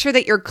to make sure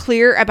that you're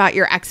clear about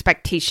your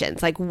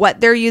expectations, like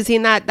what they're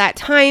using that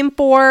time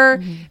for.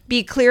 Mm-hmm.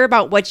 Be clear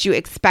about what you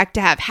expect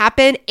to have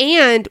happen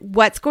and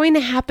what's going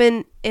to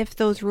happen if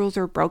those rules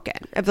are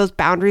broken, if those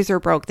boundaries are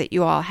broke that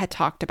you all had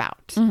talked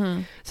about.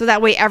 Mm-hmm. So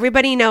that way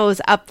everybody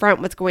knows upfront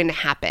what's going to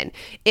happen.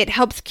 It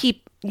helps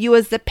keep you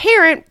as the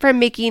parent from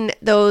making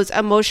those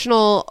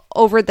emotional,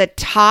 over the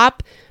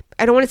top,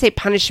 I don't want to say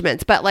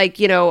punishments, but like,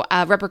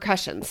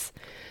 repercussions.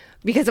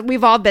 Because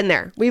we've all been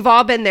there. We've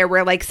all been there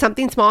where like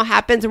something small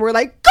happens and we're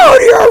like, go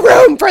to your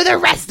room for the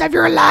rest of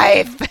your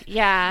life.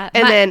 Yeah.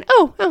 And then,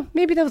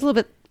 maybe that was a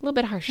little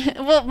bit harsh.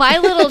 Well, my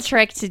little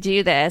trick to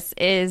do this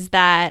is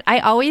that I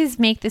always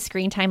make the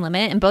screen time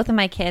limit, and both of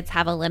my kids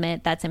have a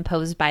limit that's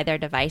imposed by their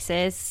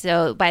devices.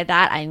 So by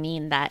that, I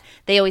mean that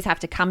they always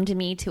have to come to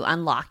me to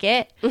unlock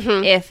it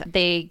if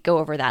they go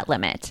over that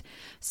limit.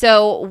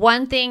 So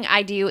one thing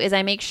I do is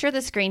I make sure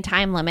the screen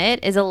time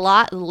limit is a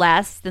lot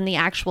less than the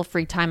actual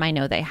free time I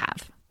know they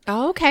have.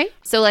 Oh, okay.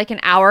 So like an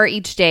hour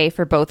each day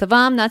for both of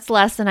them, that's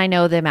less than I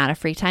know the amount of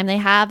free time they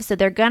have. So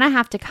they're going to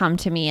have to come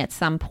to me at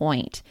some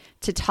point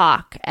to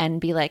talk and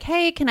be like,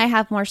 hey, can I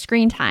have more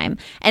screen time?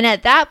 And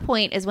at that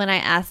point is when I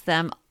ask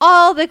them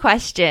all the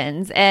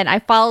questions and I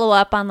follow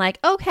up on like,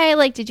 okay,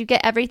 like, did you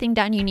get everything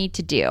done you need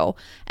to do?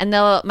 And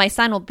my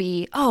son will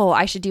be, oh,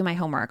 I should do my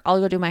homework.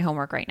 I'll go do my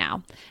homework right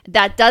now.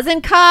 That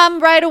doesn't come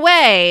right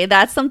away.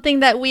 That's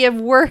something that we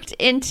have worked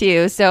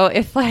into. So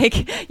if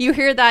like you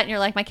hear that and you're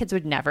like, my kids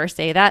would never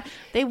say that,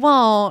 they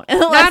won't.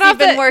 Unless you've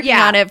been working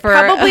on it for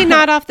probably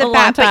not off the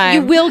bat, but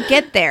you will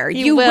get there.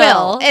 You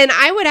will. And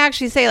I would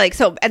actually say like,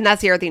 so, and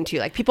that's the other thing too.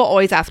 Like people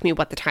always ask me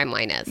what the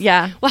timeline is.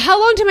 Yeah. Well, how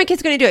long do my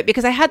kids going to do it?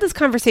 Because I had this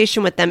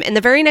conversation with them and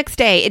the very next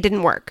day it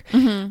didn't work.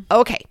 Mm-hmm.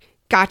 Okay.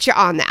 Gotcha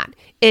on that.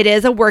 It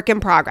is a work in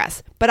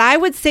progress. But I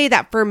would say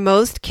that for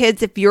most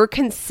kids, if you're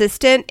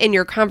consistent in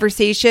your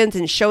conversations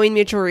and showing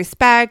mutual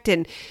respect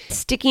and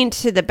sticking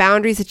to the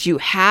boundaries that you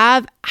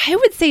have, I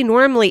would say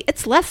normally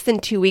it's less than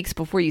 2 weeks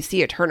before you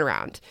see a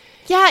turnaround.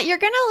 Yeah, you're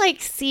going to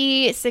like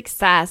see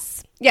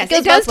success. Yes,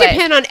 it does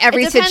depend on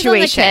every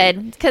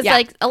situation. Because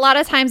like a lot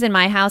of times in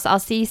my house, I'll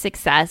see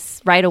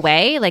success right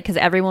away, like because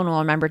everyone will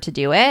remember to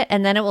do it,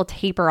 and then it will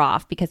taper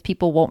off because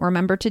people won't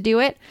remember to do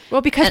it.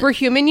 Well, because we're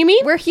human, you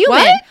mean? We're human.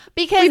 What?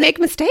 Because we make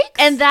mistakes.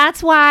 And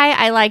that's why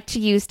I like to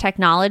use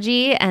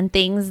technology and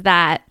things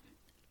that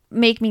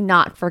make me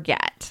not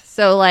forget.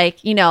 So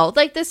like, you know,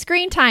 like the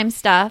Screentime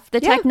stuff, the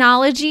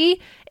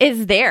technology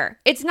is there.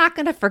 It's not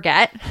going to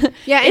forget.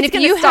 Yeah. And it's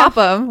going to stop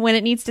them when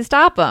it needs to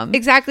stop them.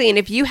 Exactly. And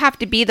if you have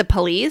to be the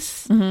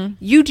police,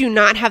 you do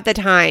not have the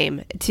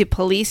time to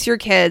police your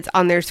kids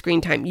on their screen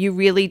time. You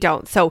really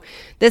don't. So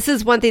this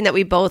is one thing that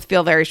we both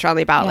feel very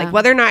strongly about. Like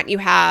whether or not you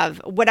have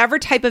whatever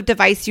type of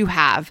device you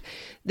have,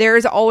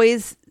 there's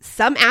always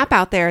some app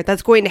out there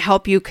that's going to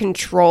help you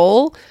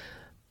control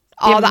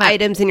all the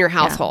items in your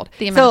household.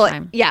 The amount of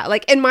time. Yeah,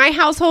 like in my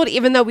household,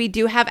 even though we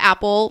do have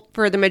Apple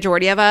for the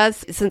majority of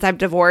us, since I've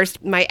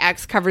divorced, my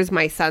ex covers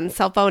my son's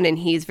cell phone and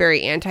he's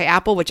very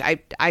anti-Apple, which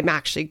I'm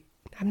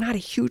not a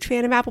huge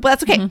fan of Apple, but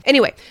that's okay.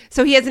 Anyway,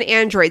 so he has an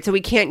Android, so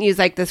we can't use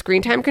like the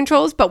screen time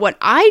controls. But what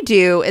I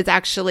do is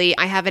actually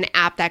I have an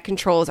app that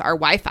controls our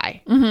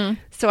Wi-Fi.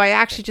 So I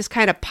actually just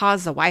kind of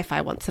pause the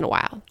Wi-Fi once in a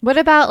while. What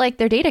about like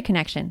their data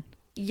connection?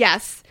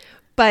 Yes.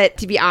 But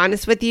to be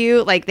honest with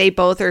you, like they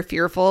both are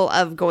fearful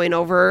of going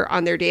over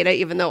on their data,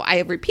 even though I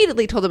have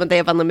repeatedly told them that they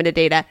have unlimited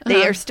data.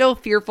 They are still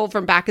fearful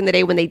from back in the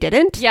day when they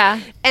didn't. Yeah.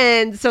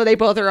 And so they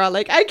both are all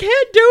like, I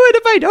can't do it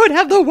if I don't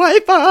have the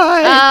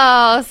Wi-Fi.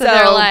 Oh, so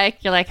they're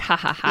like, you're like, ha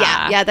ha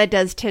ha. Yeah, that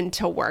does tend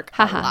to work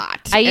a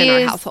lot in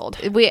our household.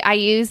 I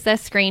use the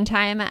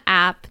Screentime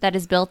app that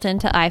is built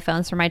into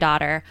iPhones for my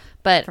daughter.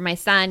 But for my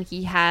son,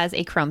 he has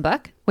a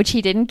Chromebook, which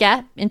he didn't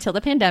get until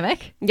the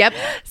pandemic. Yep.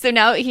 So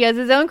now he has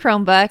his own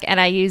Chromebook, and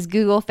I use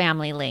Google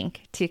Family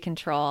Link to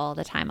control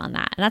the time on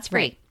that. And that's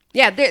free. Right.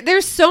 Yeah,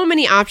 there's so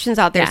many options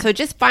out there. Yeah. So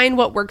just find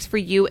what works for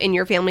you and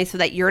your family so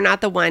that you're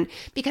not the one.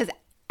 Because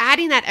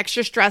adding that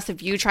extra stress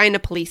of you trying to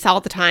police all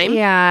the time.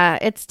 Yeah,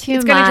 it's too much.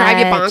 It's going to drive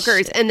you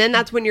bonkers. And then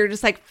that's when you're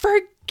just like, forget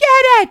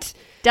it.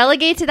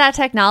 Delegate to that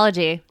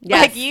technology.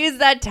 Yes. Like use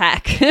that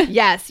tech.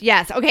 Yes.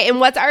 Okay, and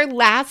what's our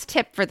last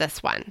tip for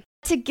this one?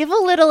 To give a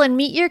little and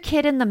meet your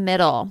kid in the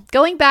middle.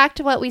 Going back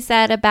to what we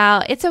said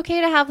about it's okay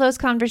to have those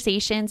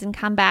conversations and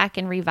come back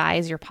and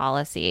revise your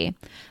policy.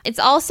 It's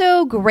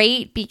also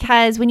great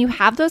because when you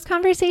have those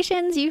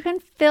conversations, you can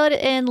fill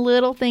in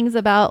little things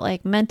about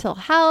like mental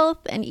health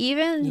and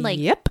even like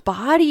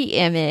body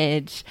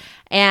image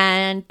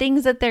and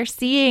things that they're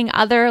seeing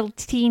other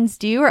teens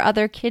do or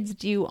other kids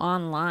do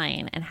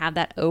online, and have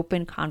that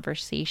open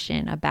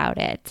conversation about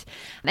it.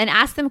 And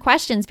ask them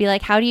questions. Be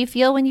like, how do you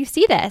feel when you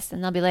see this?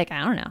 And they'll be like,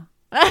 I don't know.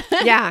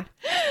 Yeah.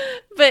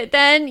 But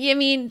then, I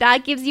mean,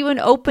 that gives you an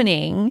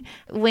opening.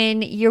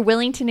 When you're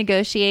willing to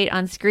negotiate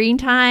on screen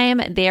time,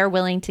 they're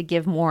willing to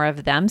give more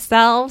of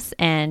themselves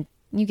and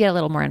you get a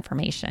little more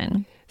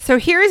information. So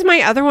here's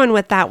my other one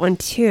with that one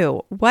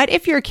too. What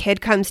if your kid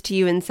comes to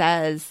you and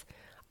says,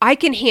 I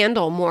can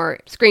handle more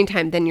screen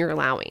time than you're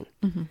allowing?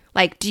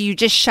 Like, do you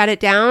just shut it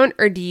down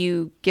or do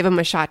you give them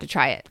a shot to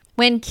try it?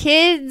 When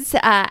kids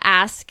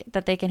ask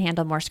that they can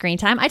handle more screen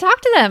time, I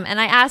talk to them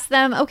and I ask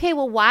them, okay,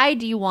 well, why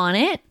do you want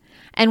it?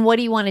 And what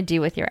do you want to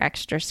do with your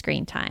extra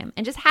screen time?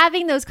 And just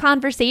having those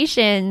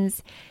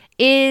conversations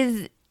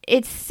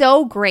it's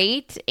so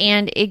great,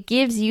 and it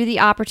gives you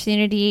the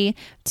opportunity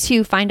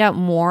to find out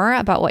more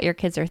about what your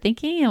kids are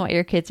thinking and what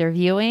your kids are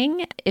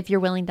viewing if you're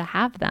willing to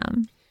have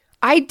them.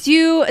 I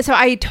do. So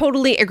I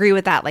totally agree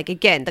with that. Like,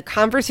 again, the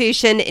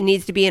conversation, it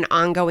needs to be an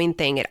ongoing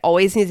thing. It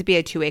always needs to be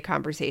a two-way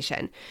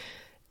conversation.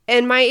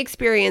 In my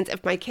experience,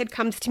 if my kid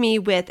comes to me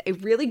with a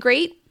really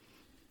great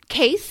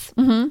case,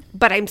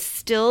 but I'm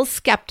still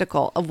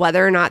skeptical of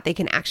whether or not they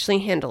can actually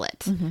handle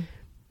it,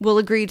 we'll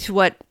agree to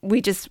what we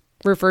just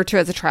refer to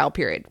as a trial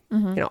period.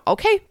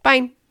 Okay,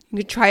 fine. You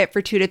can try it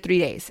for 2 to 3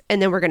 days.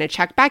 And then we're going to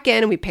check back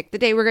in, and we pick the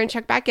day we're going to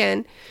check back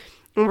in.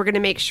 And we're going to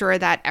make sure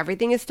that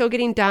everything is still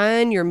getting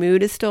done. Your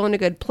mood is still in a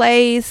good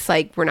place.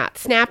 Like, we're not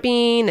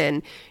snapping,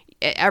 and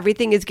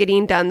everything is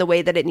getting done the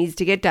way that it needs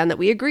to get done that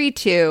we agreed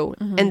to.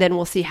 And then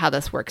we'll see how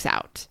this works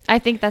out. I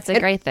think that's a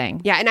great thing.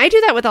 Yeah. And I do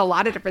that with a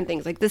lot of different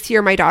things. Like this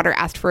year, my daughter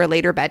asked for a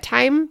later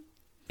bedtime,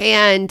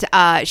 and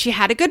she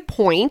had a good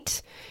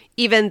point,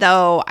 even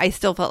though I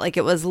still felt like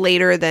it was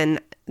later than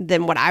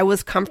what I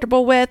was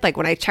comfortable with. Like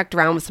when I checked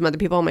around with some other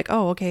people, I'm like,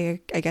 oh,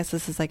 okay, I guess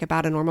this is like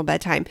about a normal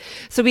bedtime.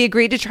 So we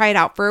agreed to try it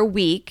out for a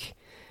week.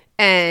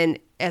 And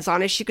as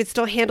long as she could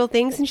still handle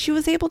things, and she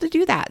was able to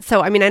do that.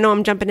 So, I mean, I know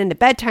I'm jumping into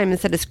bedtime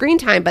instead of screen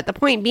time, but the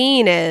point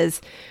being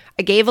is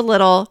I gave a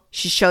little.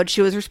 She showed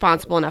she was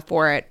responsible enough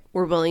for it.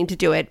 We're willing to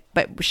do it,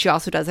 but she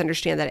also does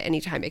understand that at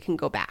any time it can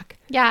go back.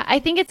 Yeah, I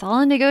think it's all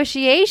a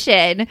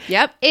negotiation.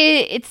 Yep.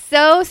 It's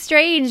so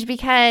strange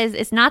because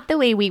it's not the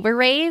way we were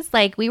raised.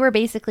 Like, we were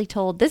basically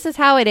told, this is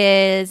how it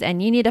is,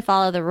 and you need to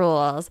follow the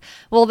rules.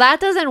 Well,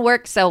 that doesn't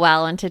work so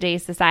well in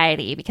today's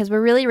society because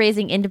we're really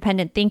raising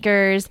independent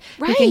thinkers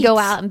who can go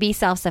out and be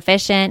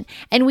self-sufficient.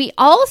 And we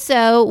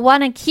also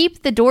want to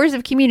keep the doors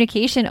of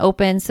communication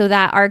open so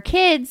that our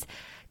kids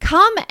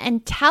come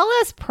and tell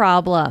us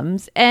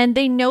problems and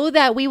they know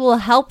that we will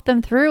help them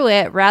through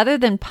it rather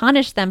than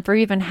punish them for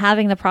even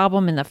having the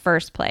problem in the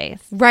first place.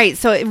 Right.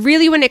 So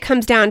really, when it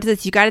comes down to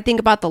this, you got to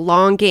think about the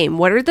long game.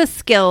 What are the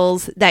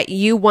skills that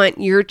you want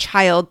your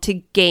child to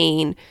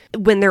gain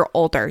when they're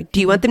older?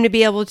 Do you want them to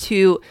be able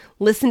to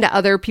listen to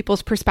other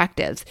people's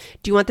perspectives?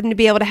 Do you want them to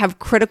be able to have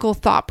critical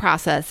thought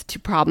process to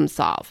problem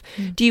solve?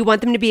 Do you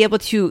want them to be able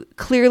to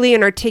clearly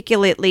and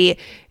articulately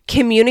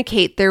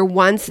communicate their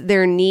wants,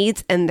 their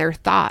needs, and their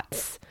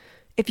thoughts?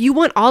 If you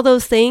want all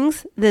those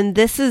things, then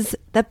this is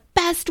the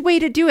best way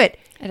to do it.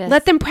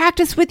 Let them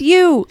practice with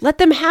you. Let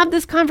them have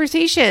this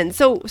conversation.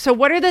 So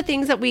what are the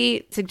things that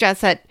we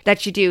suggest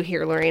that you do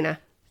here, Lorena?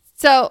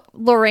 So,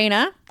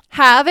 Lorena,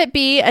 have it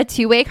be a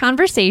two-way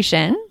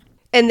conversation.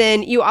 And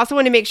then you also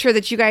want to make sure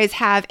that you guys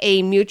have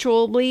a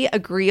mutually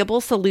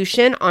agreeable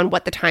solution on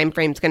what the time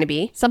frame is going to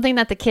be. Something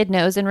that the kid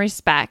knows and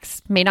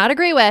respects. May not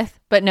agree with,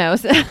 but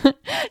knows.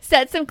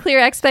 Set some clear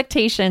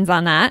expectations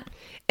on that.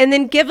 And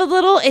then give a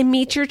little and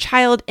meet your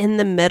child in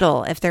the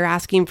middle if they're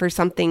asking for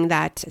something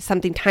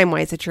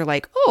time-wise that you're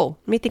like, oh,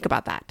 let me think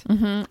about that.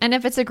 Mm-hmm. And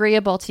if it's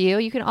agreeable to you,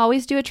 you can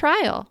always do a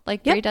trial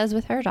like Brie does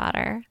with her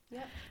daughter.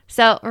 Yep.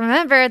 So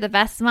remember, the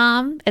best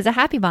mom is a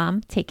happy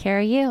mom. Take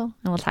care of you, and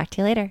we'll talk to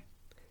you later.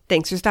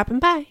 Thanks for stopping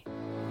by.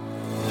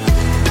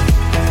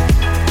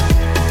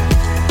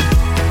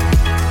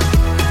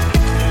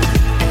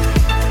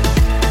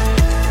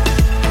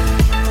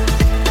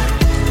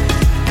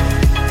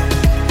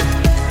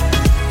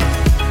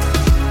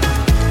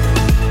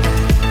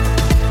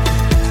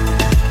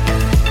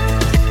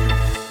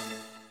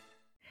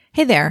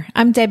 Hey there,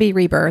 I'm Debbie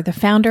Reber, the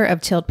founder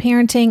of Tilt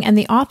Parenting and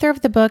the author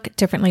of the book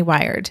Differently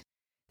Wired.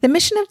 The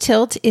mission of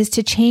Tilt is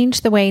to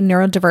change the way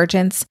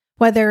neurodivergence,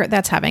 whether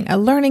that's having a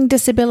learning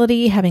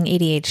disability, having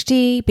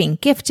ADHD, being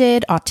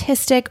gifted,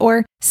 autistic,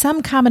 or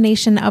some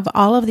combination of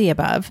all of the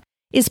above,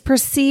 is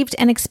perceived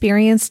and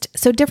experienced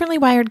so differently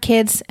wired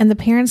kids and the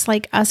parents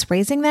like us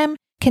raising them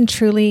can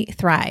truly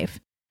thrive.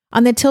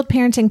 On the Tilt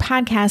Parenting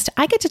podcast,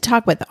 I get to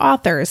talk with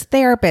authors,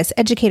 therapists,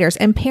 educators,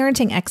 and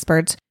parenting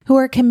experts who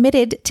are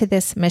committed to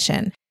this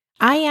mission.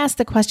 I ask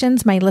the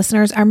questions my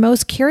listeners are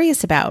most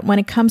curious about when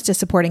it comes to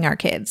supporting our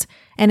kids.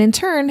 And in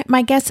turn,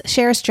 my guests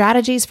share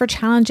strategies for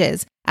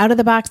challenges,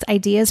 out-of-the-box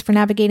ideas for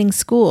navigating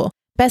school,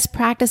 best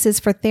practices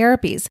for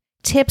therapies,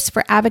 tips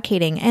for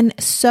advocating, and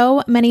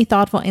so many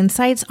thoughtful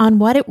insights on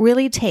what it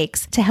really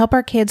takes to help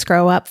our kids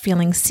grow up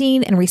feeling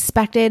seen and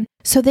respected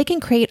so they can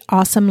create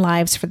awesome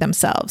lives for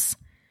themselves.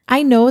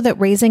 I know that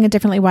raising a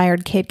differently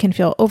wired kid can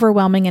feel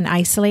overwhelming and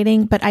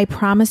isolating, but I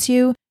promise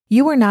you,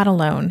 you are not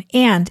alone,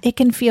 and it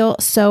can feel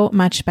so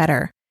much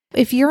better.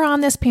 If you're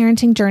on this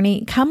parenting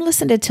journey, come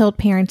listen to Tilt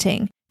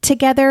Parenting.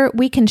 Together,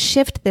 we can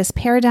shift this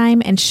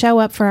paradigm and show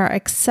up for our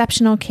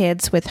exceptional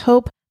kids with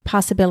hope,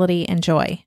 possibility, and joy.